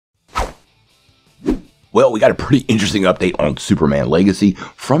Well, we got a pretty interesting update on Superman Legacy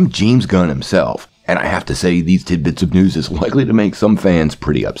from James Gunn himself. And I have to say, these tidbits of news is likely to make some fans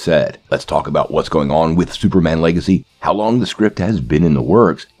pretty upset. Let's talk about what's going on with Superman Legacy, how long the script has been in the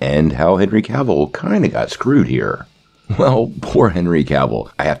works, and how Henry Cavill kinda got screwed here. Well, poor Henry Cavill.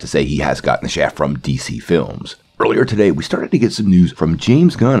 I have to say he has gotten the shaft from DC Films. Earlier today, we started to get some news from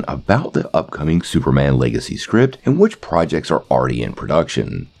James Gunn about the upcoming Superman Legacy script and which projects are already in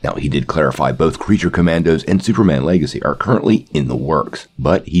production. Now, he did clarify both Creature Commandos and Superman Legacy are currently in the works,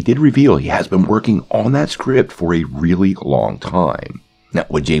 but he did reveal he has been working on that script for a really long time. Now,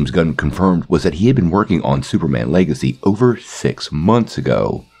 what James Gunn confirmed was that he had been working on Superman Legacy over 6 months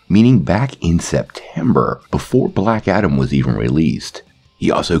ago, meaning back in September, before Black Adam was even released. He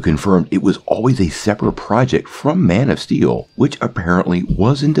also confirmed it was always a separate project from Man of Steel, which apparently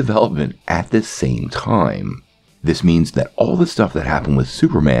was in development at the same time. This means that all the stuff that happened with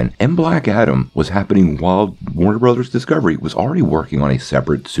Superman and Black Adam was happening while Warner Bros. Discovery was already working on a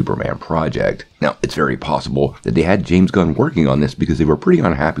separate Superman project. Now, it's very possible that they had James Gunn working on this because they were pretty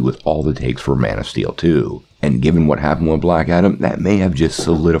unhappy with all the takes for Man of Steel 2. And given what happened with Black Adam, that may have just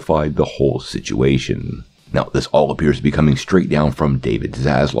solidified the whole situation. Now, this all appears to be coming straight down from David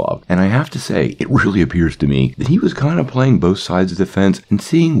Zaslav, and I have to say, it really appears to me that he was kind of playing both sides of the fence and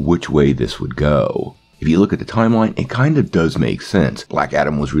seeing which way this would go. If you look at the timeline, it kind of does make sense. Black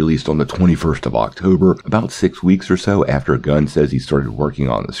Adam was released on the 21st of October, about 6 weeks or so after Gunn says he started working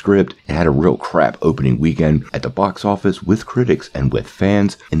on the script. It had a real crap opening weekend at the box office with critics and with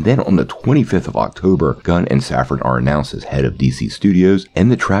fans, and then on the 25th of October, Gunn and Safran are announced as head of DC Studios,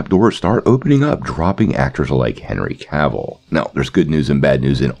 and the trapdoors start opening up, dropping actors like Henry Cavill. Now, there's good news and bad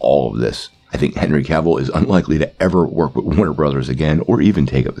news in all of this. I think Henry Cavill is unlikely to ever work with Warner Bros. Again or even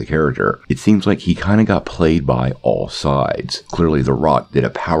take up the character. It seems like he kind of got played by all sides. Clearly, The Rock did a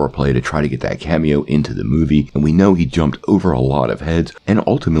power play to try to get that cameo into the movie, and we know he jumped over a lot of heads, and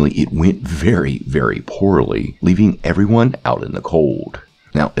ultimately it went very, very poorly, leaving everyone out in the cold.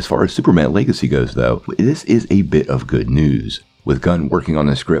 Now, as far as Superman Legacy goes though, this is a bit of good news. With Gunn working on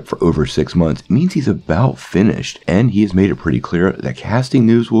the script for over 6 months, it means he's about finished, and he has made it pretty clear that casting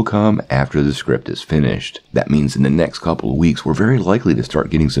news will come after the script is finished. That means in the next couple of weeks, we're very likely to start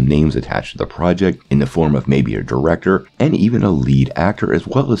getting some names attached to the project in the form of maybe a director and even a lead actor as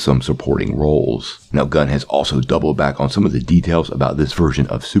well as some supporting roles. Now, Gunn has also doubled back on some of the details about this version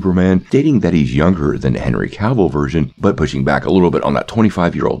of Superman, stating that he's younger than the Henry Cavill version, but pushing back a little bit on that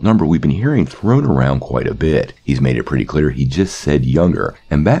 25-year-old number we've been hearing thrown around quite a bit. He's made it pretty clear he just said younger,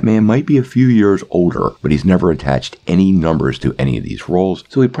 and Batman might be a few years older, but he's never attached any numbers to any of these roles,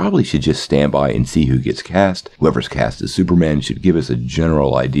 so we probably should just stand by and see who gets cast. Whoever's cast as Superman should give us a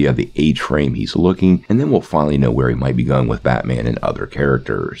general idea of the age frame he's looking, and then we'll finally know where he might be going with Batman and other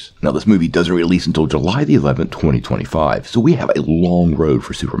characters. Now, this movie doesn't release until July the 11th, 2025, so we have a long road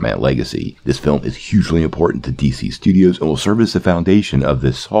for Superman Legacy. This film is hugely important to DC Studios and will serve as the foundation of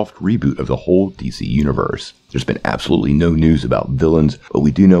this soft reboot of the whole DC universe. There's been absolutely no news about villains, but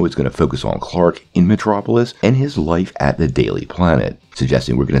we do know it's going to focus on Clark in Metropolis and his life at the Daily Planet,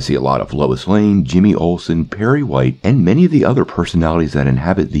 suggesting we're going to see a lot of Lois Lane, Jimmy Olsen, Perry White, and many of the other personalities that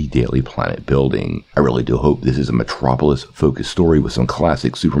inhabit the Daily Planet building. I really do hope this is a Metropolis-focused story with some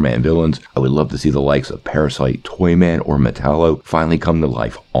classic Superman villains. I would love to see the likes of Parasite, Toyman, or Metallo finally come to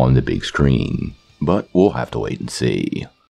life on the big screen. But we'll have to wait and see.